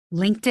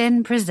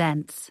LinkedIn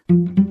presents.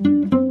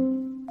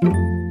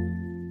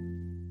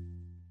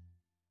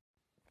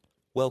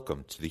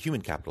 Welcome to the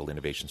Human Capital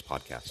Innovations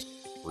Podcast.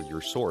 We're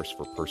your source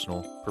for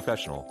personal,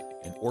 professional,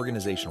 and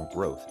organizational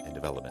growth and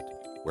development,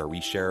 where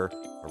we share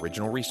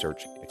original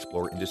research,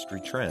 explore industry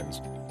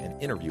trends,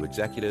 and interview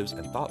executives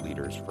and thought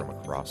leaders from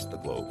across the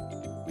globe.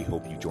 We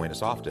hope you join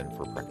us often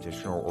for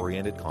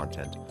practitioner-oriented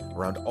content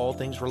around all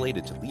things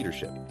related to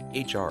leadership,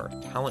 HR,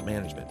 talent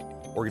management,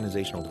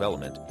 organizational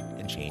development,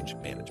 and change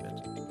management.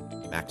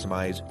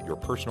 Maximize your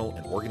personal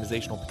and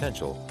organizational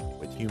potential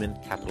with Human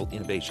Capital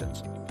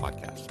Innovations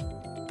Podcast.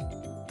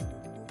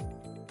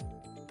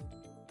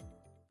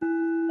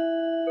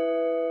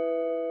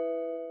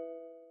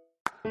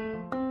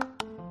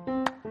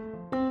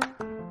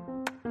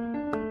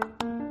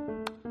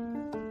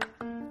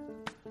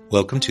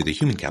 Welcome to the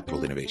Human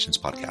Capital Innovations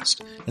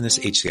Podcast. In this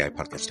HCI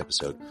podcast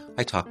episode,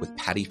 I talk with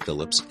Patti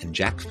Phillips and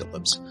Jack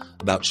Phillips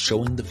about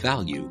showing the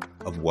value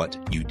of what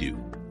you do.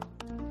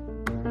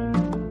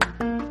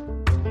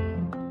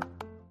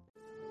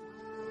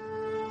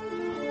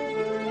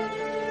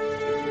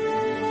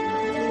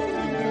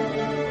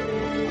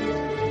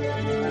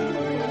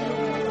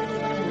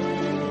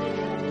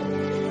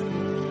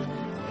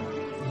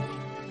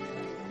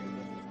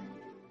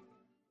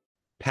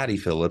 Patti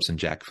Phillips and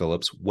Jack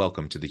Phillips,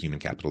 welcome to the Human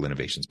Capital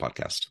Innovations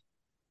Podcast.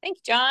 Thank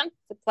you, John.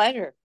 It's a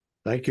pleasure.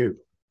 Thank you.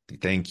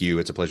 Thank you.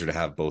 It's a pleasure to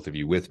have both of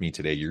you with me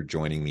today. You're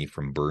joining me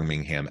from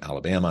Birmingham,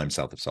 Alabama. I'm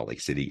south of Salt Lake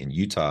City in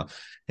Utah.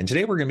 And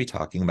today we're going to be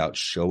talking about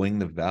showing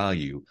the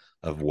value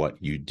of what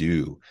you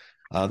do.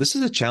 This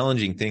is a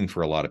challenging thing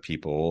for a lot of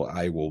people.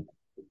 I will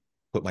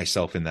put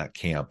myself in that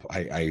camp.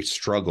 I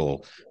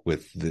struggle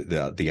with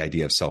the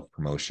idea of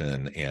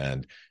self-promotion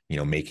and,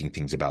 making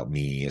things about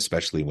me,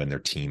 especially when they're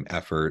team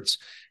efforts.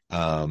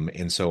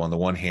 And so on the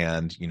one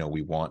hand,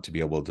 we want to be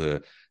able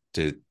to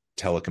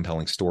tell a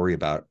compelling story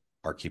about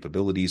our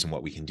capabilities and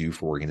what we can do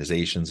for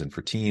organizations and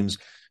for teams.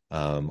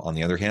 On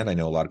the other hand, I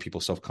know a lot of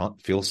people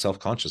feel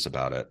self-conscious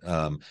about it.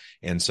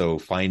 And so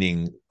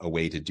finding a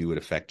way to do it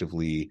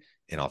effectively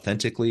and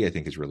authentically, I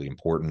think is really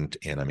important.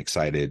 And I'm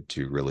excited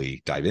to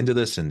really dive into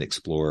this and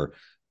explore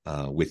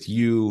with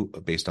you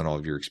based on all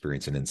of your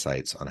experience and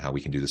insights on how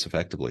we can do this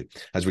effectively.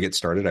 As we get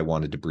started, I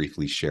wanted to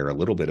briefly share a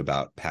little bit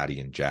about Patti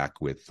and Jack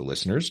with the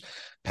listeners.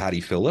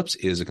 Patti Phillips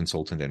is a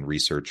consultant and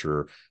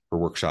researcher. Her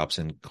workshops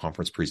and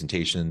conference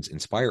presentations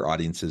inspire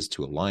audiences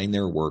to align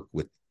their work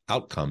with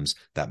outcomes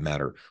that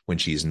matter. When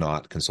she's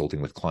not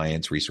consulting with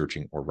clients,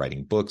 researching, or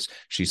writing books,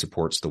 she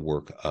supports the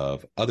work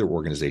of other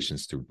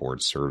organizations through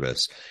board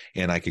service.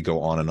 And I could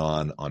go on and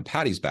on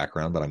Patti's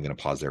background, but I'm going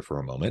to pause there for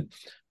a moment.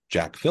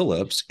 Jack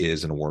Phillips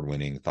is an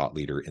award-winning thought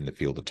leader in the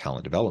field of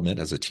talent development.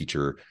 As a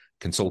teacher,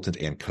 consultant,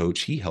 and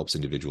coach, he helps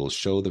individuals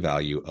show the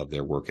value of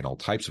their work in all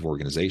types of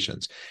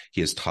organizations.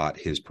 He has taught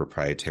his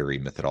proprietary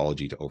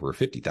methodology to over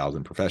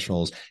 50,000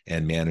 professionals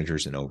and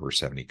managers in over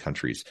 70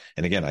 countries.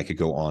 And again, I could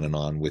go on and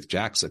on with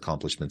Jack's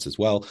accomplishments as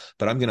well,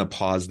 but I'm going to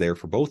pause there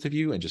for both of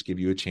you and just give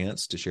you a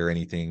chance to share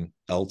anything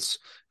else,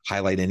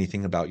 highlight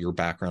anything about your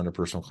background or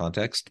personal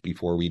context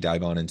before we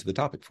dive on into the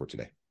topic for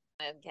today.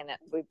 Again,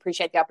 we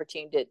appreciate the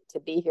opportunity to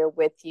be here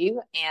with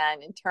you.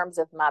 And in terms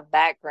of my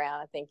background,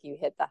 I think you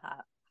hit the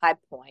high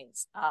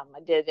points. I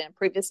did in a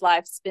previous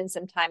life spend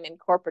some time in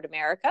corporate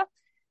America.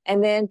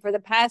 And then for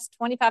the past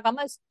 25,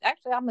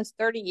 almost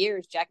 30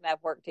 years, Jack and I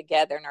have worked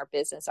together in our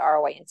business,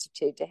 ROI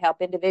Institute, to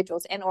help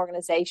individuals and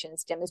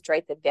organizations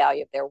demonstrate the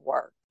value of their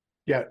work.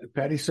 Yeah,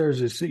 Patti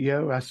serves as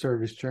CEO. I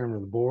serve as chairman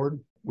of the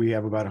board. We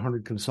have about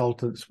 100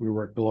 consultants. We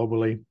work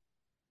globally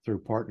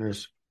through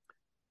partners.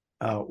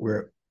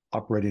 We're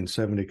operating in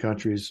 70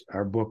 countries.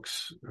 Our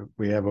books,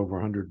 we have over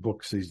 100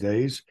 books these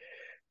days,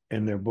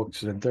 and they're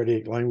books in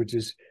 38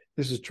 languages.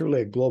 This is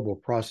truly a global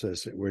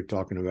process that we're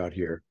talking about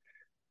here.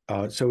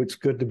 So it's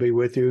good to be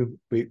with you.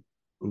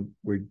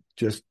 We're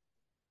just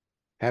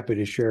happy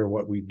to share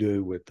what we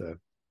do with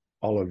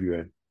all of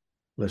you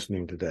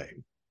listening today.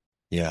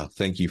 Yeah,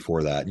 thank you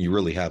for that. You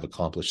really have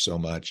accomplished so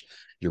much.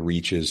 Your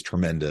reach is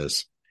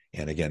tremendous.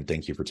 And again,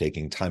 thank you for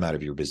taking time out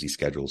of your busy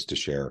schedules to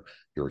share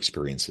your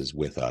experiences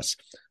with us.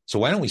 So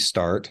why don't we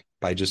start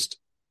by just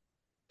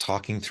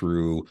talking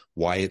through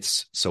why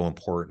it's so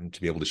important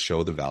to be able to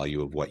show the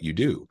value of what you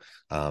do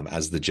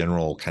as the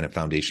general kind of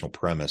foundational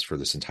premise for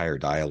this entire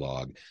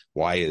dialogue.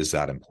 Why is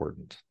that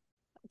important?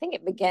 I think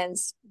it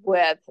begins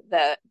with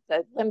the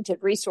limited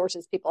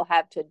resources people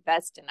have to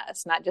invest in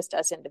us, not just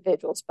us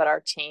individuals, but our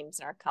teams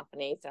and our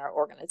companies and our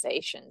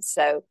organizations.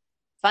 So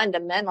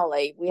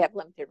fundamentally, we have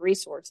limited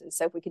resources.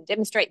 So if we can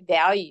demonstrate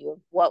value of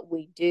what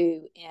we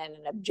do in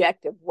an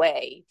objective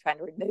way, trying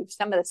to remove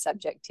some of the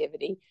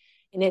subjectivity,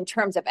 and in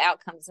terms of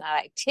outcomes,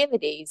 not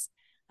activities,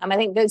 I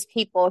think those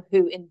people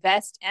who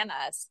invest in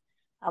us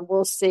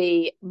will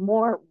see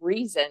more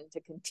reason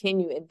to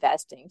continue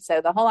investing.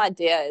 So the whole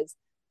idea is,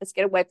 let's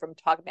get away from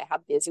talking about how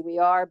busy we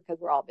are, because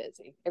we're all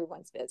busy.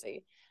 Everyone's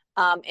busy.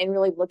 And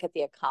really look at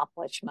the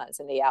accomplishments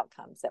and the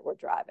outcomes that we're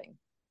driving.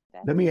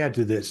 Okay? Let me add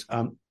to this.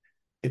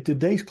 In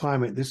today's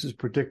climate, this is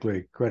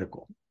particularly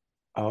critical.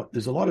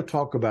 there's a lot of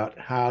talk about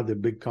how the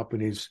big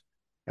companies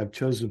have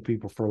chosen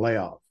people for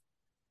layoff,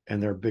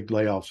 and there are big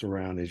layoffs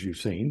around, as you've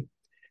seen.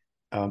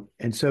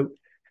 And so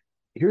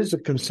here's a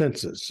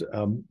consensus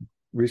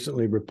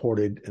recently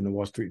reported in the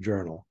Wall Street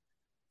Journal.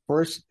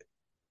 First,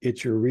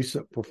 it's your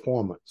recent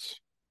performance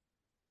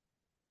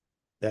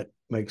that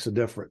makes a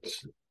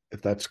difference.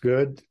 If that's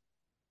good,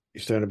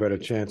 you stand a better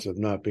chance of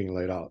not being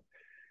laid off.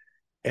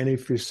 And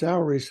if your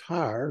salary's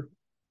higher,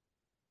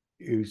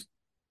 you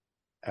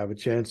have a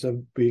chance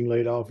of being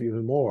laid off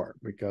even more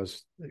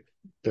because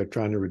they're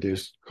trying to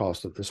reduce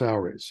cost of the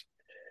salaries.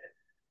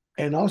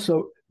 And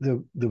also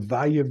the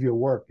value of your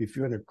work. If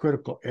you're in a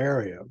critical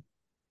area,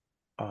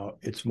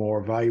 it's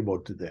more valuable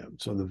to them.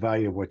 So the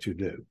value of what you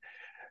do.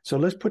 So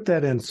let's put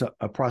that in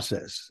a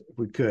process, if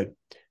we could.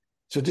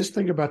 So just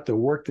think about the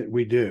work that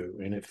we do,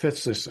 and it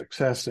fits the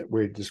success that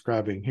we're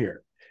describing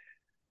here.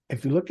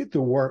 If you look at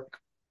the work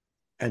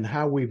and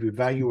how we've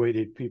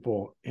evaluated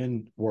people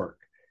in work,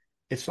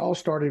 it's all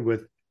started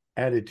with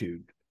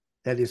attitude.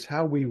 That is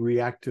how we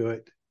react to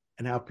it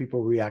and how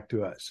people react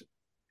to us.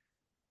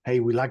 Hey,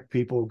 we like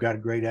people who've got a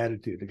great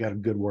attitude. They got a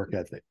good work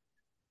ethic.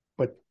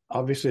 But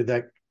obviously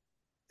that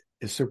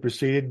is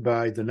superseded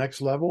by the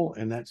next level,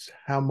 and that's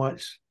how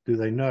much do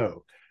they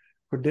know?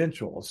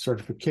 Credentials,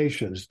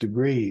 certifications,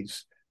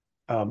 degrees,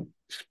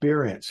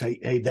 experience.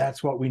 Hey,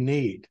 that's what we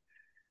need.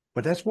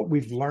 But that's what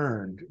we've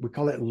learned. We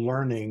call it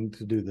learning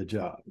to do the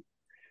job.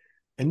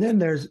 And then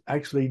there's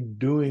actually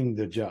doing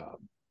the job,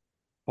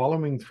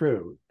 following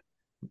through,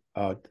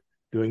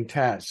 doing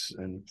tasks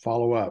and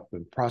follow up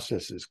and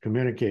processes,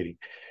 communicating.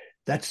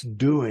 That's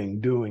doing.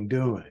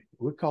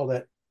 We call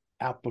that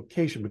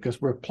application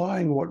because we're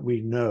applying what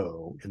we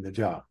know in the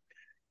job.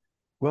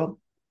 Well,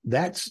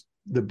 that's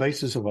the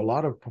basis of a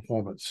lot of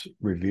performance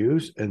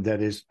reviews, and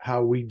that is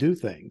how we do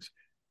things.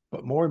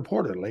 But more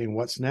importantly, and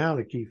what's now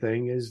the key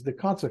thing, is the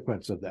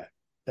consequence of that.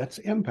 That's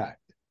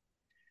impact.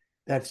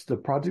 That's the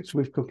projects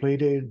we've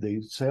completed,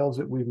 the sales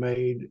that we've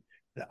made,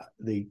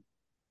 the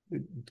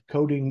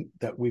coding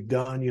that we've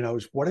done,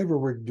 it's whatever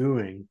we're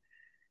doing,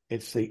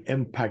 it's the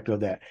impact of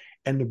that.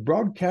 And the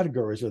broad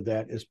categories of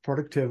that is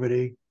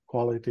productivity,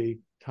 quality,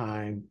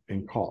 time,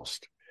 and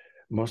cost.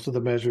 Most of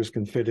the measures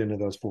can fit into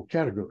those 4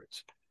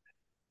 categories.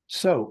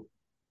 So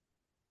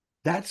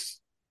that's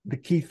the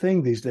key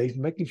thing these days,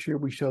 making sure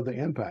we show the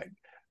impact.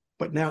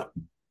 But now,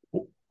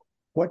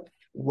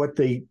 what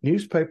the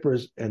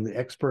newspapers and the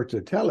experts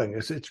are telling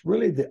us, it's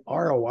really the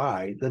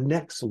ROI, the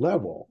next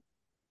level.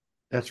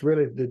 That's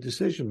really the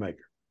decision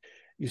maker.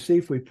 You see,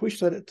 if we push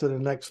that to the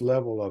next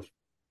level of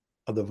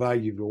the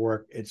value of your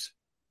work, it's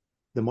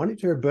the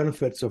monetary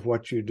benefits of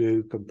what you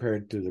do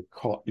compared to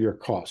your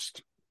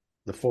cost,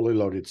 the fully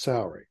loaded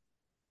salary.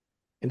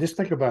 And just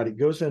think about it,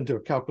 goes into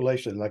a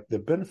calculation like the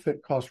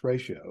benefit cost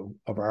ratio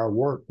of our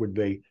work would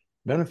be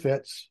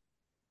benefits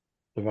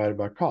divided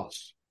by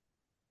costs.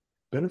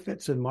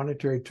 Benefits in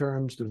monetary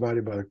terms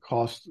divided by the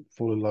cost,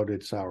 fully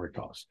loaded salary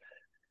cost.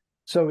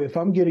 So if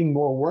I'm getting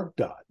more work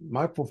done,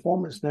 my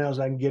performance now is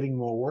I'm getting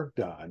more work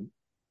done.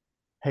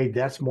 Hey,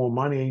 that's more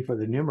money for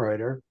the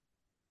numerator.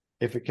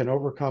 If it can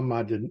overcome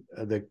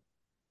the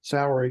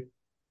salary,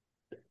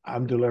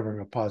 I'm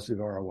delivering a positive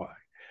ROI.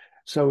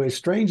 So as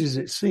strange as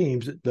it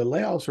seems, the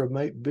layoffs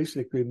are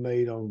basically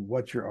made on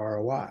what's your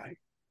ROI.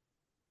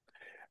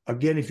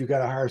 Again, if you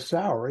got a higher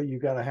salary, you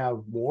got to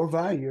have more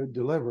value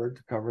delivered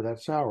to cover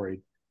that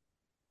salary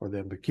for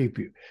them to keep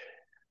you.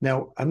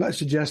 Now, I'm not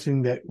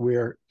suggesting that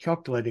we're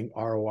calculating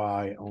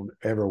ROI on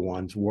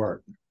everyone's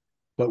work,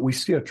 but we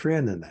see a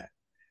trend in that.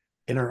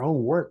 In our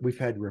own work, we've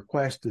had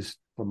requests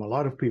from a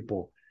lot of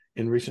people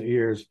in recent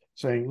years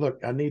saying, look,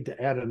 I need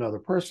to add another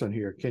person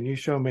here. Can you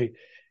show me?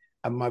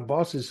 My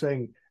boss is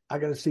saying, I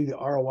got to see the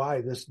ROI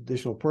of this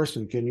additional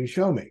person. Can you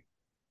show me?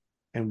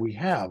 And we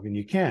have, and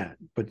you can,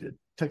 but it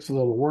takes a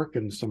little work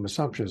and some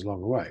assumptions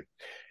along the way.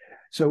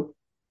 So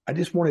I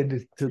just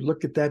wanted to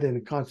look at that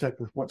in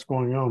context with what's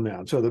going on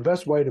now. So the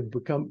best way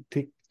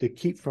to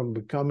keep from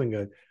becoming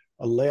a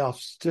layoff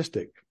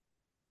statistic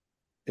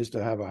is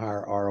to have a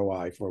higher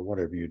ROI for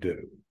whatever you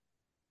do.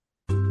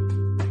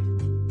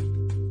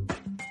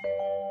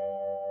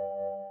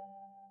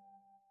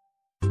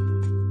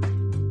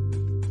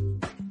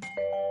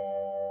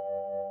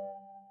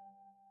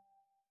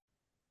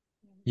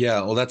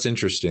 Yeah, well, that's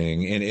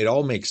interesting, and it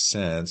all makes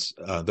sense.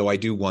 Though I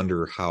do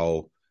wonder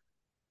how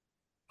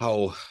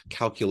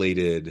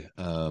calculated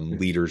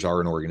leaders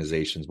are in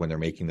organizations when they're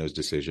making those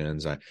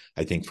decisions. I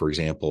think, for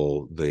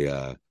example,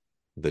 the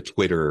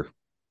Twitter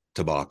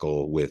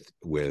debacle with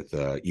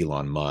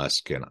Elon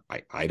Musk, and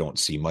I don't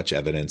see much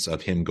evidence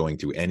of him going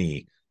through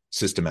any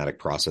systematic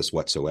process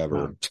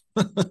whatsoever.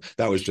 No.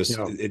 That was just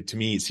to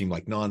me, it seemed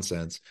like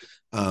nonsense.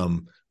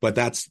 But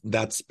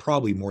that's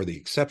probably more the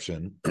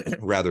exception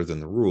rather than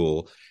the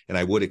rule. And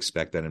I would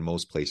expect that in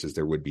most places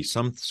there would be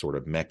some sort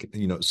of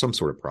some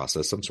sort of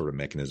process, some sort of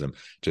mechanism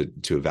to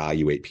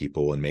evaluate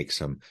people and make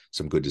some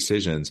good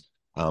decisions.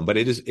 But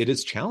it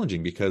is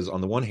challenging because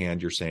on the one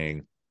hand, you're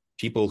saying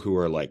people who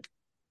are like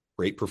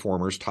great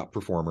performers, top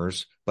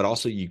performers, but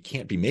also you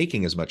can't be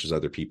making as much as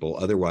other people.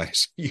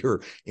 Otherwise, you're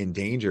in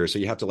danger. So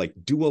you have to like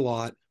do a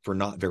lot for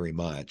not very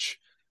much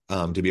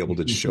to be able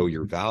to show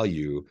your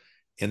value.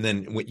 And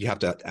then what you have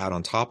to add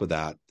on top of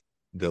that,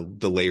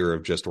 the layer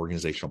of just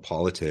organizational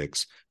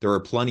politics. There are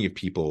plenty of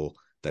people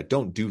that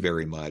don't do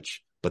very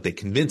much, but they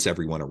convince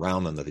everyone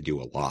around them that they do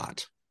a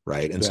lot,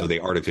 right? And so they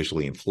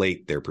artificially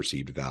inflate their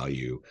perceived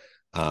value.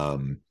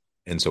 And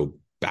so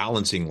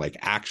balancing like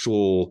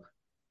actual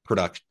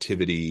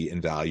productivity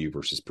and value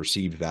versus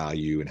perceived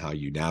value and how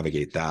you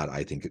navigate that,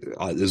 I think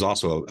is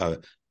also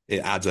it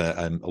adds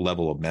a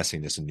level of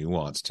messiness and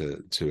nuance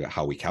to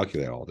how we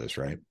calculate all this,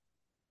 right?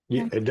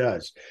 Yeah, it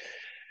does.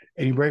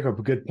 And you bring up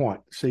a good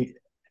point. See,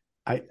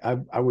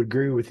 I would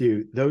agree with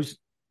you. Those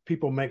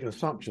people make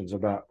assumptions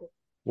about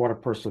what a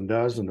person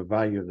does and the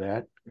value of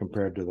that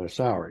compared to their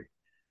salary.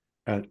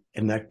 And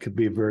that could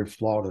be a very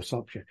flawed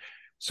assumption.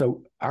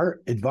 So our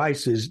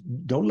advice is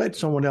don't let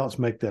someone else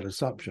make that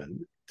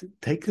assumption.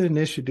 Take the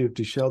initiative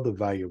to show the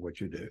value of what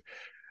you do,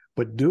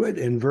 but do it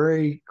in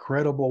very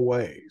credible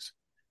ways.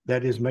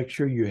 That is, make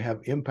sure you have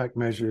impact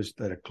measures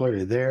that are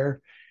clearly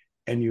there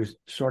and you're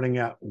sorting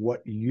out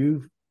what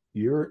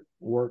your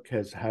work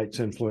has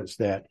influenced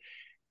that,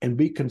 and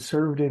be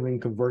conservative in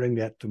converting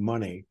that to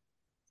money.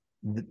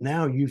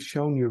 Now you've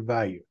shown your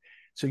value.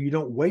 So you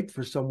don't wait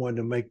for someone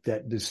to make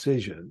that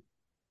decision.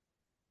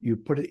 You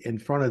put it in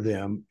front of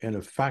them in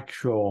a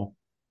factual,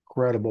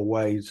 credible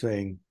way,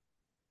 saying,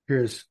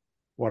 here's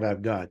what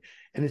I've done.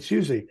 And it's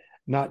usually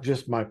not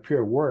just my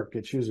pure work.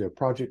 It's usually a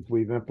project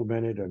we've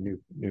implemented, a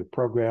new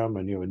program,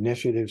 a new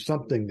initiative,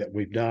 something that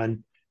we've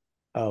done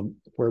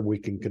where we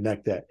can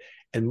connect that.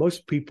 And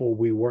most people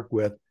we work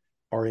with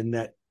are in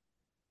that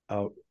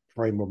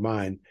frame of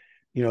mind.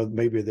 You know,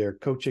 maybe they're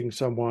coaching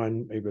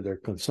someone, maybe they're a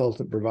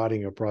consultant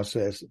providing a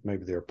process,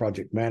 maybe they're a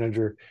project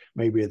manager,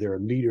 maybe they're a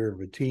leader of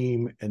a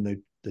team, and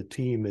the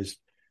team is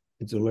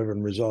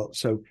delivering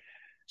results.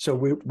 So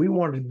we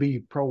want to be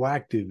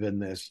proactive in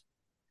this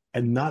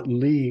and not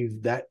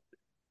leave that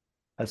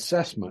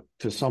assessment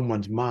to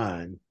someone's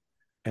mind,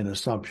 an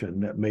assumption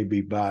that may be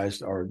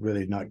biased or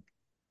really not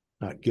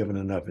given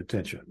enough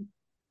attention.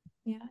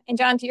 Yeah. And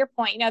John, to your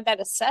point,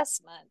 that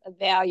assessment of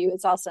value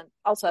is also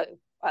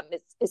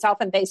it's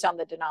often based on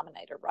the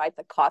denominator, right?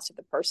 The cost of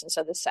the person,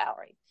 so the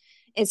salary.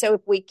 And so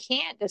if we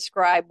can't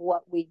describe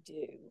what we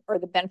do or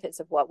the benefits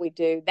of what we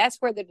do, that's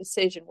where the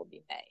decision will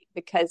be made,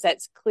 because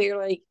that's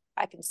clearly,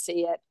 I can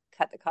see it,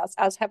 cut the cost.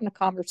 I was having a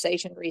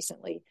conversation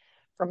recently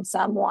from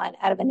someone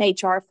out of an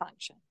HR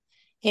function,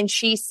 and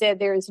she said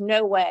there is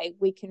no way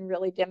we can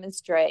really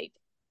demonstrate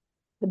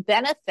the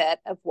benefit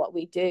of what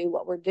we do,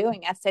 what we're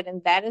doing. I said,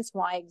 and that is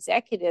why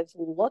executives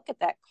look at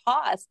that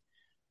cost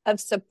of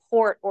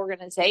support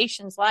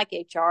organizations like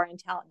HR and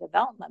talent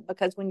development,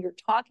 because when you're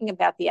talking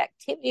about the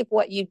activity of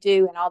what you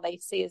do and all they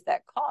see is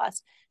that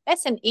cost,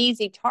 that's an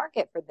easy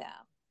target for them.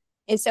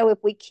 And so if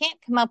we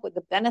can't come up with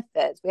the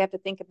benefits, we have to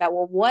think about,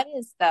 well, what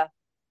is the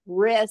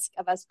risk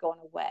of us going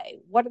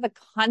away? What are the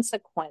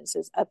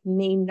consequences of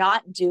me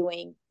not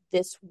doing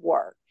this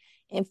work?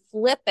 And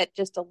flip it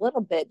just a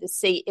little bit to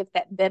see if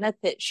that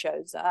benefit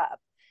shows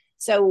up.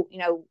 So,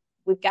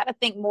 we've got to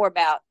think more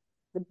about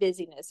the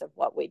busyness of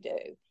what we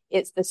do.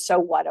 It's the so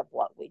what of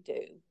what we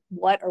do.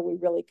 What are we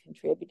really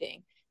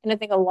contributing? And I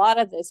think a lot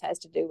of this has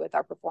to do with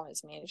our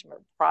performance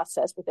management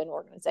process within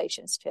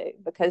organizations too,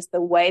 because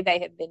the way they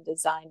have been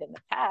designed in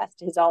the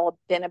past has all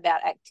been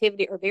about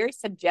activity or very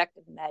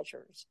subjective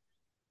measures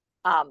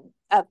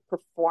of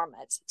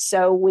performance.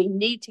 So we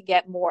need to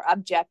get more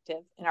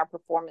objective in our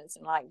performance.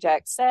 And like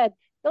Jack said,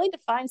 really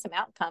define some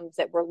outcomes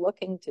that we're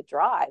looking to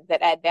drive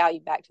that add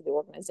value back to the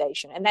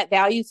organization. And that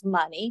value's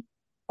money,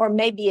 or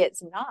maybe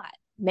it's not.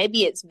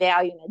 Maybe it's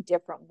value in a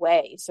different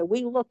way. So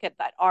we look at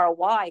that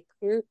ROI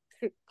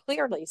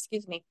clearly,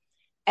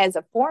 as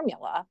a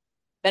formula,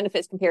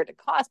 benefits compared to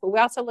cost, but we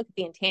also look at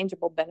the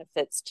intangible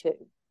benefits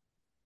too.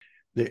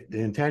 The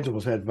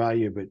intangibles had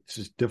value, but it's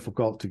just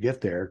difficult to get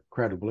there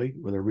credibly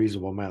with a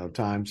reasonable amount of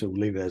time. So we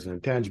leave it as an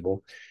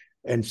intangible.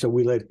 And so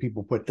we let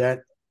people put that,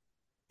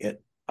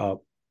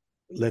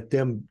 let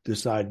them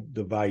decide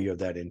the value of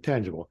that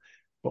intangible.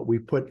 But we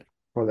put,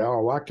 for the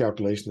ROI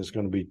calculation, it's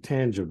going to be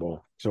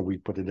tangible. So we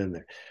put it in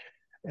there.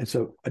 And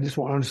so I just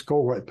want to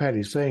underscore what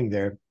Patty's saying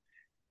there.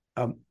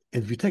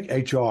 If you take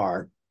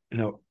HR,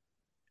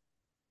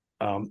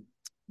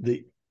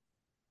 the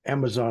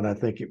Amazon, I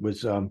think it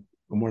was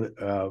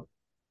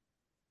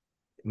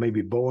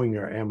maybe Boeing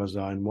or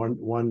Amazon,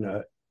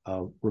 one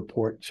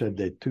report said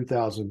that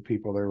 2,000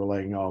 people they were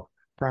laying off,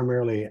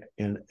 primarily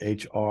in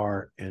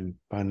HR and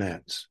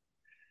finance.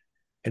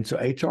 And so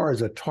HR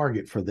is a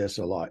target for this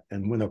a lot.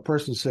 And when a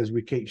person says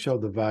we can't show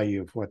the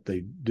value of what they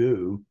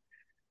do,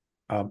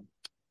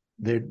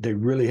 they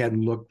really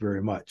hadn't looked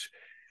very much.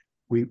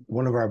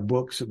 One of our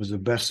books, it was a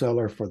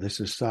bestseller for the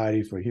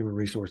Society for Human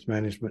Resource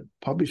Management,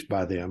 published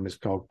by them, is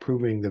called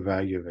Proving the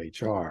Value of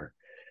HR.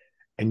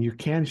 And you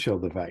can show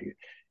the value.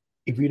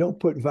 If you don't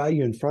put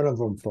value in front of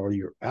them for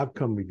your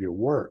outcome of your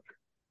work,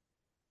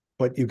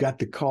 but you've got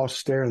the cost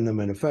staring them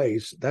in the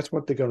face, that's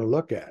what they're going to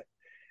look at.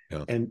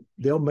 Yeah. And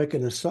they'll make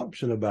an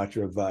assumption about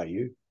your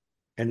value,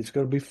 and it's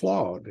going to be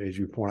flawed, as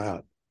you point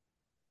out,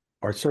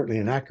 or certainly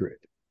inaccurate.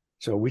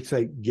 So we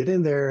say, get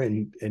in there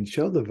and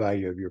show the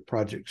value of your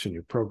projects and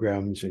your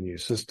programs and your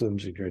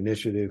systems and your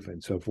initiative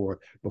and so forth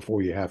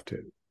before you have to.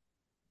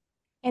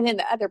 And then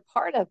the other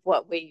part of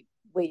what we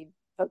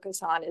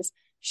focus on is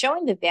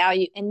showing the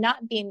value and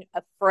not being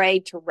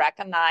afraid to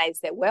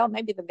recognize that, well,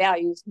 maybe the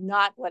value is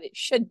not what it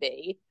should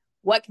be.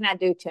 What can I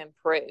do to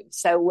improve?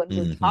 So when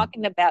we're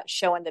talking about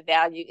showing the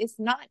value, it's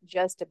not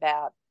just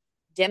about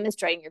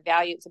demonstrating your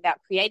value. It's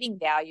about creating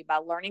value by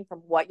learning from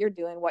what you're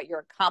doing, what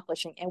you're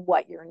accomplishing, and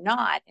what you're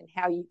not, and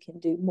how you can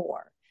do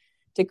more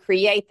to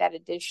create that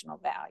additional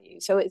value.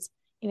 So it's,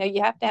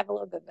 you have to have a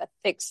little bit of a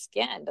thick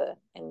skin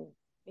and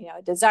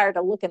a desire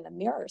to look in the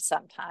mirror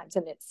sometimes,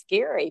 and it's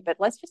scary, but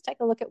let's just take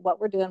a look at what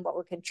we're doing, what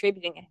we're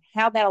contributing, and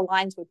how that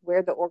aligns with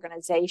where the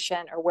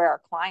organization or where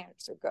our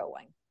clients are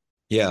going.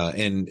 Yeah.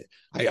 And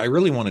I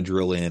really want to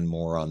drill in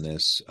more on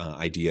this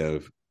idea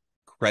of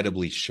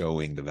credibly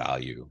showing the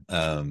value.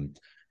 And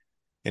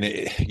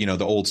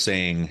the old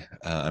saying,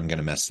 I'm going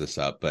to mess this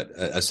up, but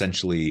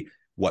essentially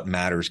what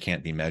matters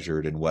can't be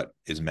measured and what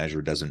is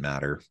measured doesn't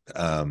matter.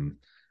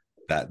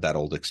 That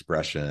old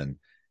expression,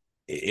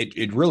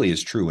 it really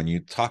is true. When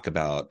you talk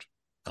about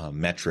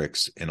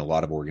metrics in a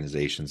lot of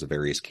organizations, the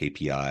various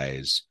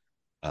KPIs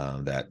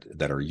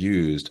that are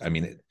used, I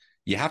mean,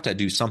 you have to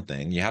do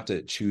something. You have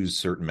to choose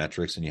certain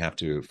metrics and you have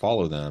to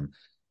follow them.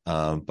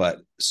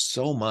 But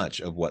so much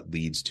of what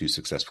leads to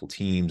successful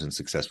teams and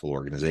successful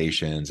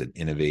organizations and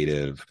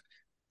innovative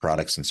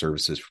products and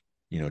services,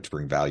 to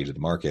bring value to the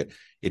market,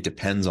 it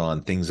depends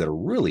on things that are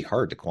really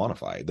hard to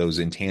quantify, those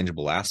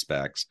intangible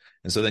aspects.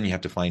 And so then you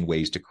have to find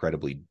ways to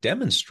credibly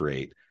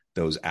demonstrate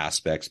those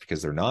aspects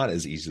because they're not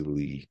as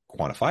easily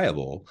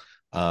quantifiable.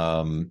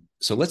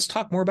 So let's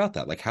talk more about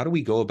that. Like, how do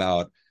we go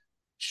about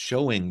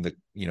showing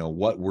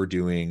what we're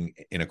doing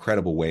in a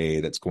credible way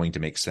that's going to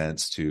make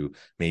sense to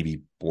maybe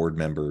board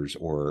members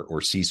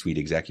or C-suite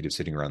executives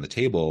sitting around the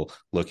table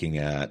looking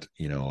at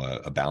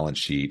a balance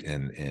sheet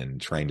and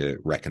trying to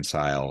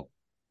reconcile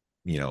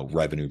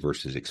revenue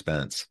versus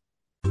expense?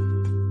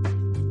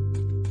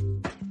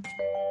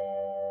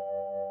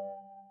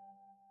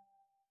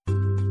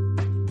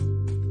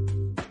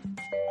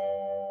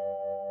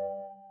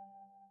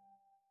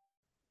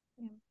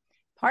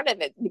 Part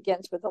of it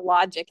begins with the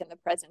logic in the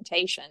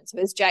presentation. So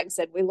as Jack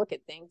said, we look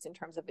at things in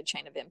terms of a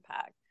chain of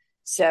impact.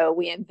 So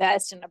we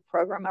invest in a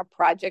program, a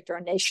project, or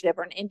initiative,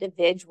 or an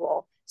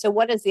individual. So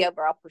what is the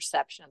overall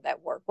perception of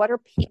that work? What are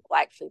people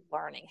actually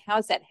learning? How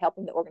is that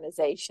helping the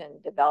organization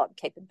develop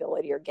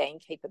capability or gain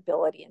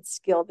capability and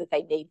skill that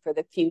they need for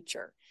the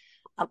future?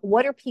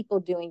 What are people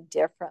doing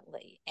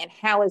differently? And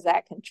how is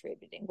that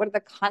contributing? What are the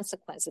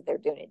consequences they're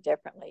doing it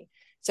differently?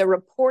 So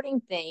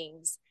reporting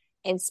things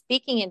and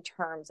speaking in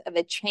terms of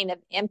a chain of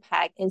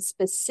impact in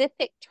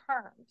specific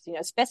terms.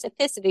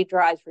 Specificity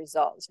drives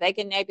results. Vague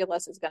and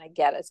nebulous is going to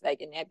get us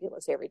vague and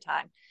nebulous every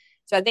time.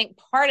 So I think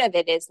part of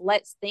it is,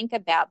 let's think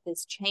about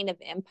this chain of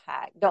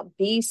impact. Don't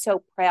be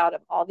so proud of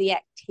all the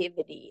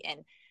activity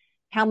and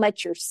how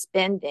much you're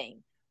spending,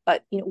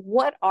 but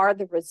what are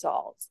the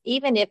results?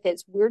 Even if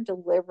it's we're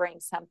delivering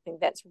something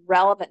that's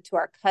relevant to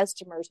our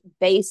customers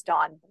based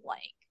on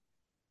blank,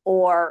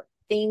 or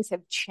things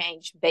have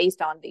changed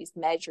based on these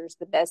measures,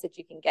 the best that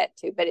you can get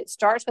to. But it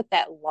starts with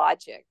that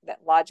logic,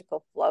 that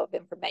logical flow of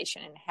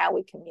information and how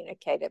we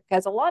communicate it.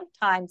 Because a lot of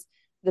times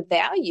the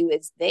value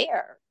is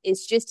there.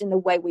 It's just in the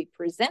way we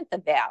present the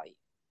value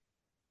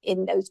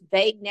in those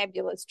vague,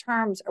 nebulous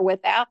terms, or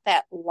without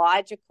that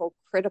logical,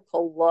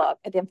 critical look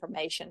at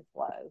information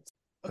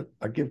flows.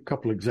 I'll give a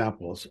couple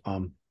examples.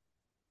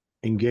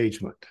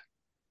 Engagement.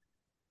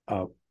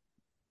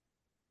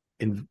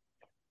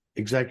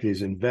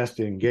 Executives invest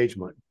in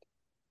engagement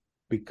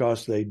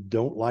because they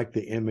don't like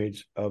the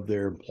image of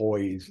their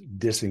employees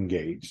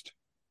disengaged.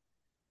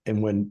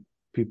 And when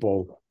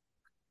people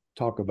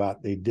talk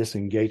about the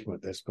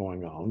disengagement that's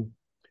going on,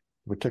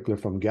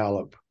 particularly from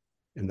Gallup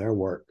in their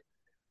work,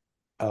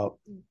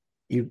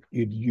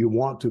 you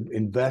want to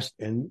invest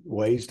in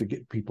ways to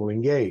get people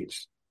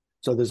engaged.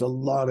 So there's a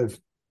lot of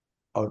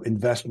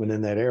investment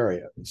in that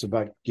area. It's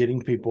about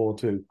getting people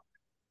to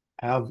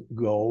have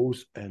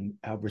goals and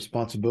have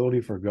responsibility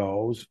for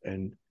goals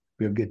and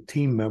be a good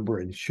team member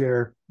and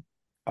share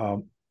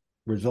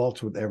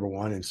results with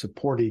everyone and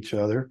support each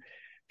other.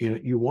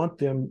 You want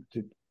them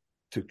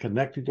to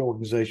connect to the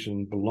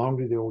organization, belong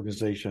to the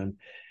organization,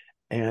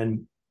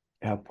 and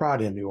have pride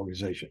in the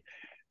organization.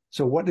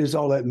 So what does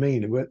all that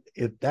mean?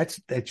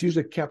 That's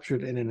usually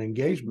captured in an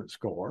engagement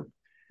score.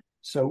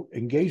 So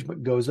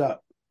engagement goes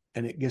up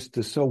and it gets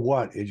to so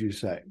what, as you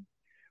say.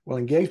 Well,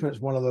 engagement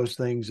is one of those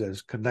things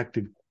that's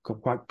connected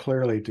quite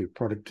clearly to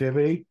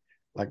productivity,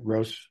 like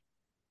gross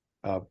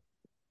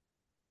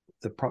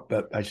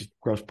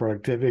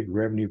productivity,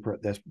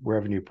 that's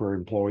revenue per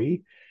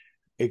employee.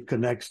 It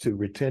connects to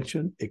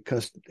retention. It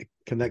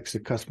connects to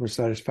customer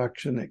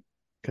satisfaction. It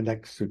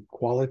connects to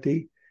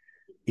quality,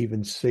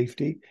 even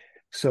safety.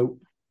 So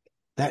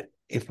that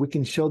if we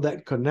can show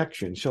that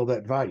connection, show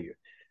that value,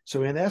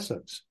 So in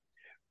essence,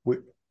 what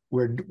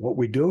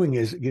we're doing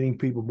is getting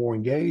people more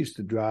engaged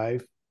to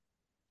drive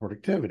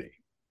productivity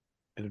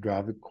and to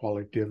drive the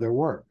quality of their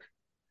work.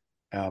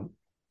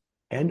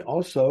 And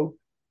also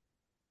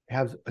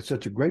have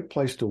such a great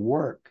place to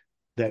work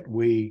that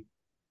we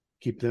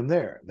keep them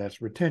there.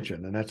 That's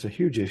retention, and that's a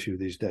huge issue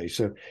these days.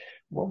 So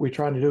what we're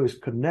trying to do is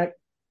connect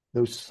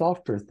those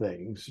softer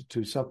things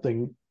to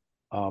something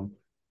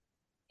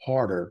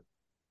harder,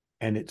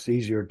 and it's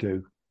easier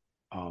to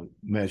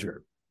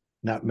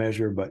not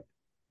measure, but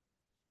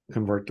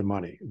convert to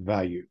money,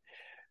 value.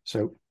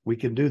 So we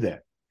can do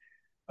that.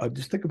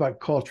 Just think about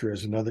culture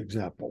as another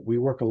example. We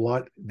work a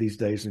lot these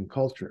days in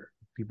culture.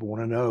 People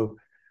want to know.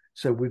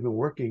 So we've been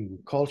working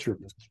culture,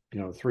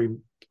 3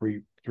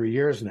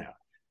 years now.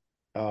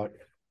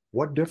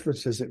 What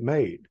difference has it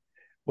made?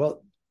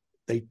 Well,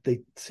 they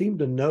seem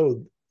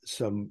to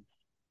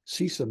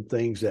see some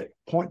things that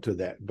point to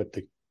that, but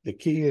the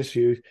key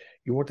issue,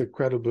 you want the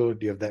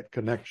credibility of that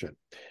connection.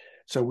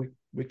 So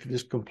we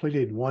just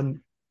completed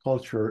one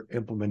culture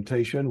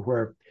implementation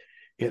where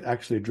it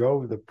actually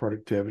drove the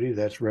productivity,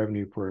 that's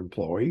revenue per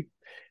employee,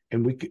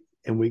 and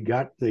we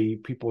got the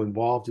people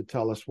involved to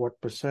tell us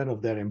what %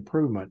 of that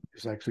improvement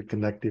is actually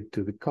connected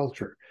to the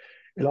culture.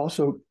 It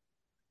also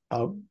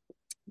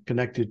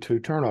connected to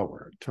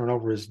turnover.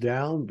 Turnover is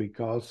down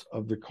because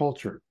of the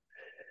culture.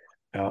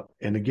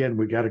 And again,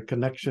 we got a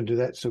connection to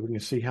that so we can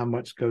see how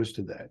much goes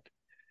to that.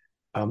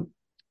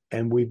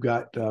 And we've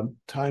got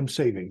time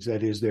savings.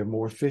 That is, they're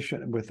more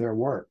efficient with their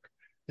work.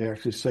 They're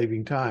actually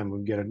saving time.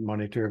 We get a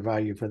monetary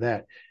value for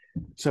that.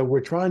 So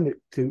we're trying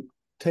to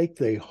take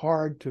the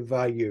hard to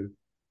value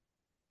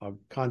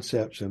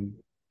concepts and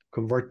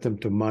convert them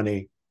to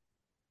money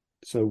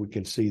so we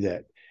can see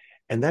that.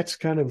 And that's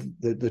kind of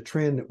the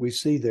trend that we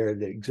see there.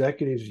 The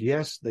executives,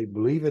 yes, they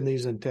believe in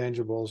these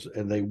intangibles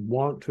and they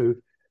want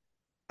to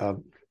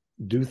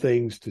do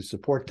things to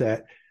support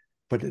that.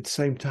 But at the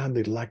same time,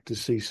 they'd like to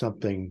see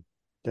something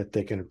that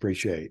they can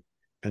appreciate.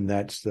 And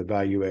that's the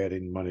value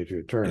adding money to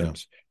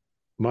returns. Yeah.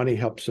 Money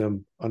helps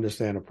them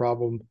understand a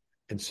problem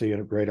and see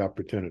a great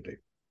opportunity.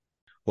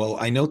 Well,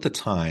 I note the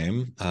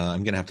time.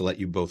 I'm going to have to let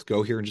you both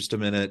go here in just a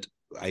minute.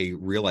 I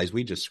realize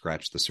we just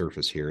scratched the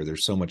surface here.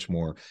 There's so much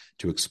more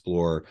to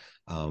explore,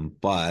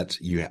 but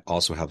you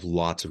also have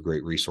lots of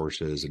great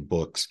resources and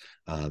books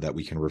that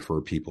we can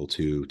refer people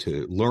to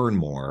learn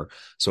more.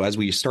 So as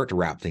we start to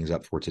wrap things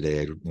up for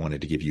today, I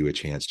wanted to give you a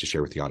chance to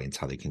share with the audience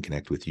how they can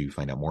connect with you,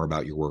 find out more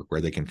about your work,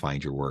 where they can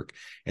find your work,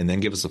 and then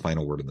give us the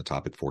final word on the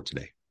topic for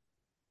today.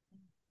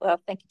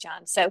 Well, thank you,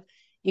 John. So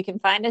you can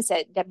find us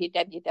at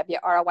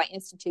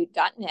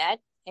www.royinstitute.net.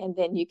 And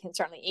then you can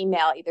certainly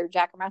email either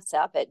Jack or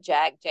myself at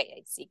JACK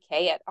at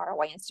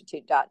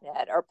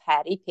royinstitute.net or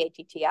Patti,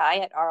 Patti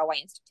at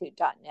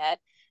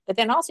royinstitute.net. But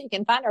then also you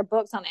can find our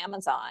books on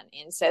Amazon.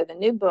 And so the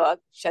new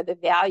book, Show the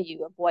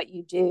Value of What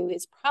You Do,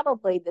 is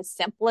probably the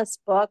simplest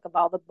book of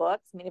all the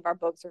books. Many of our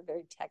books are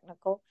very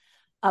technical,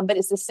 but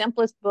it's the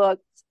simplest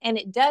book. And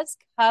it does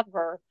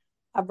cover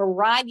a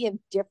variety of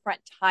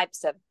different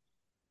types of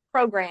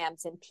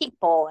programs and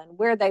people and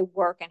where they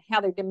work and how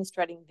they're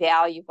demonstrating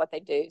value of what they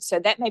do. So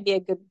that may be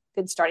a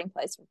good starting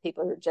place for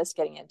people who are just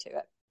getting into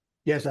it.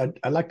 Yes, I'd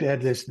like to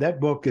add this. That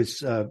book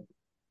is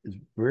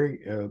very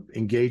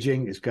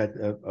engaging. It's got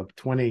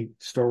 20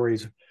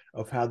 stories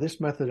of how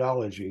this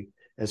methodology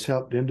has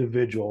helped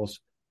individuals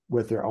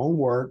with their own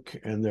work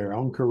and their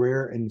own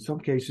career, and in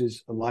some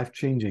cases,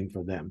 life-changing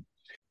for them.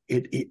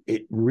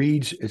 It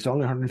reads, it's only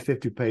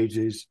 150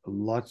 pages,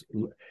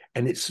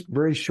 and it's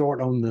very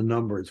short on the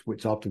numbers,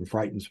 which often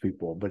frightens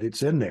people, but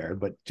it's in there,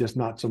 but just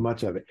not so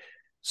much of it.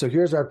 So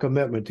here's our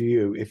commitment to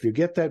you. If you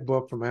get that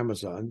book from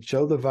Amazon,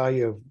 show the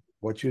value of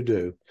what you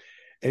do.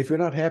 And if you're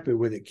not happy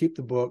with it, keep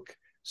the book,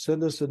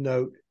 send us a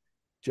note,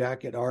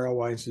 Jack at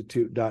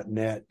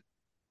royinstitute.net,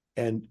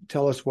 and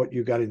tell us what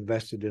you got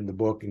invested in the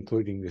book,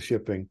 including the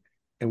shipping,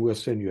 and we'll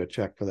send you a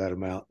check for that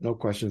amount. No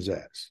questions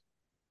asked.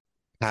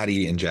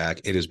 Patti and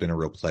Jack, it has been a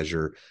real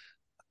pleasure.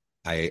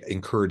 I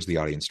encourage the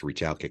audience to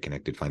reach out, get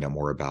connected, find out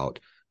more about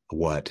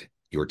what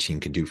your team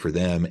can do for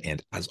them.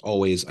 And as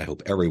always, I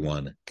hope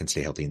everyone can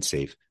stay healthy and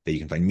safe, that you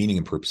can find meaning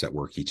and purpose at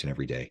work each and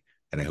every day.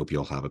 And I hope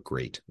you'll have a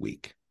great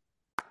week.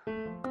 Do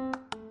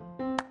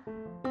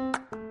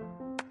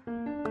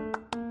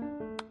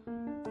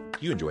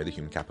you enjoy the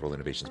Human Capital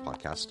Innovations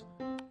podcast?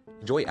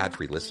 Enjoy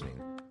ad-free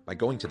listening by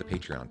going to the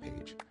Patreon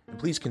page. And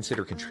please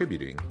consider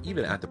contributing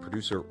even at the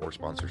producer or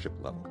sponsorship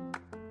level.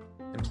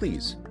 And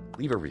please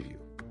leave a review.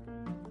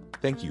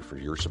 Thank you for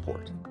your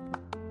support.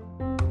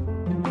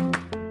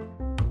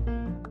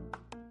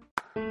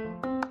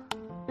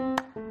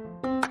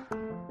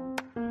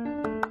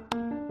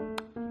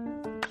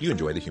 Do you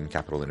enjoy the Human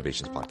Capital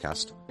Innovations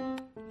podcast?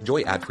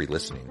 Enjoy ad-free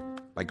listening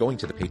by going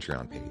to the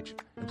Patreon page.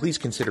 And please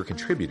consider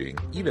contributing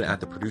even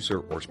at the producer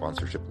or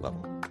sponsorship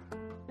level.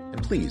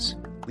 And please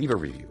leave a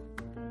review.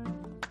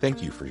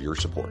 Thank you for your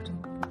support.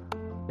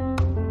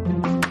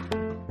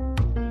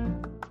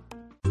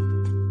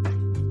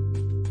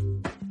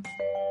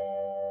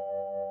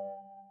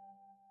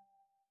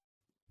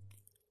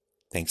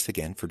 Thanks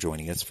again for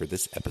joining us for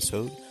this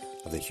episode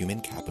of the Human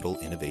Capital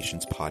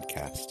Innovations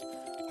Podcast.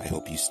 I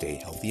hope you stay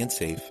healthy and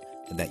safe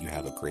and that you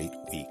have a great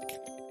week.